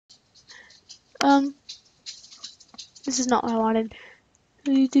This is not what I wanted.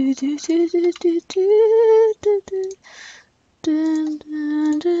 Okay,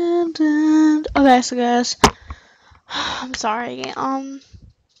 so guys, I'm sorry.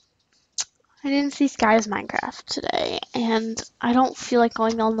 I didn't see Sky's Minecraft today, and I don't feel like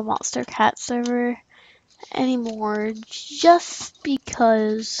going on the Monster Cat server anymore just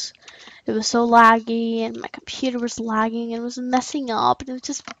because it was so laggy and my computer was lagging and it was messing up and it was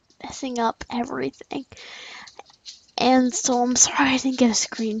just messing up everything. And so I'm sorry I didn't get a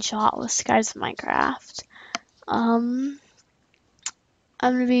screenshot with Sky's Minecraft. I'm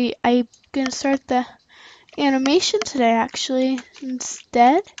gonna start the animation today actually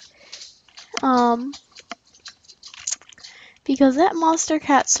instead. Because that Monster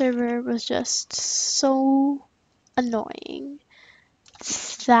Cat server was just so annoying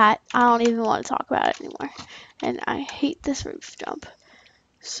that I don't even want to talk about it anymore. And I hate this roof jump.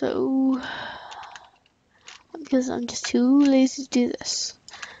 So, because I'm just too lazy to do this.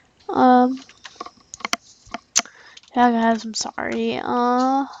 Yeah guys, I'm sorry.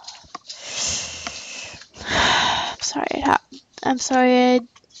 I'm sorry it happened. I'm sorry,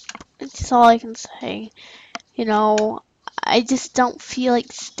 it's all I can say. You know, I just don't feel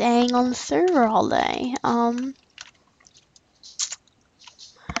like staying on the server all day.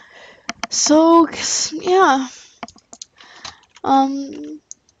 So, yeah.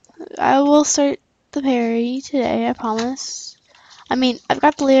 I will start the parody today, I promise. I mean, I've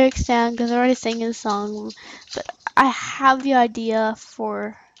got the lyrics down because I already sang the song, but I have the idea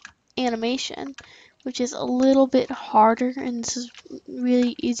for animation, which is a little bit harder, and this is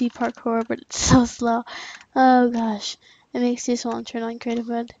really easy parkour, but it's so slow. Oh gosh, it makes me just want to turn on creative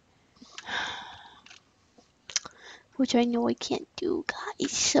mode, which I know I can't do,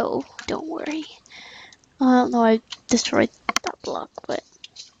 guys, so don't worry. I don't know, I destroyed that block, but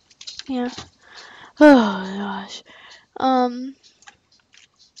yeah. Oh gosh.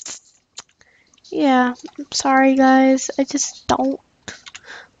 Yeah, I'm sorry guys, I just don't.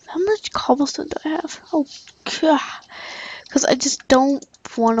 How much cobblestone do I have? Oh, God. Because I just don't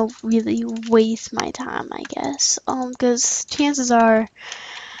want to really waste my time, I guess. Because chances are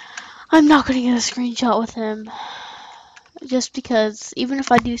I'm not going to get a screenshot with him. Just because, even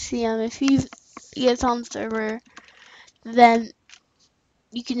if I do see him, if he gets on the server, then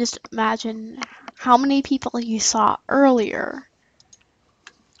you can just imagine how many people you saw earlier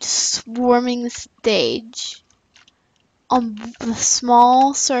just swarming the stage on the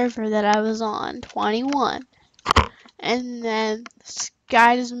small server that I was on, 21. And then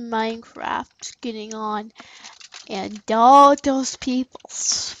Sky's Minecraft getting on, and all those people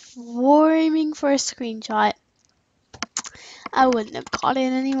swarming for a screenshot. I wouldn't have got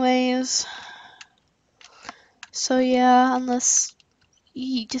in anyways. So yeah, unless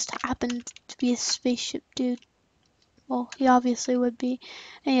he just happened to be a spaceship dude. Well, he obviously would be.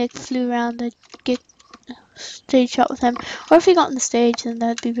 And he flew around to get a stage shot with him. Or if he got on the stage, then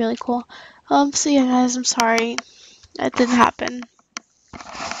that'd be really cool. So yeah guys, I'm sorry. That didn't happen.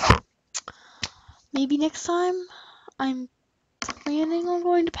 Maybe next time. I'm planning on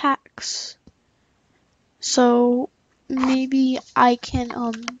going to PAX. So maybe I can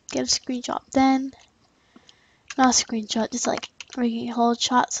get a screenshot then. Not a screenshot, just like a whole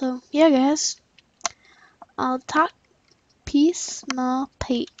shot. So yeah guys. I'll talk. Peace, my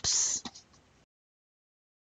peeps.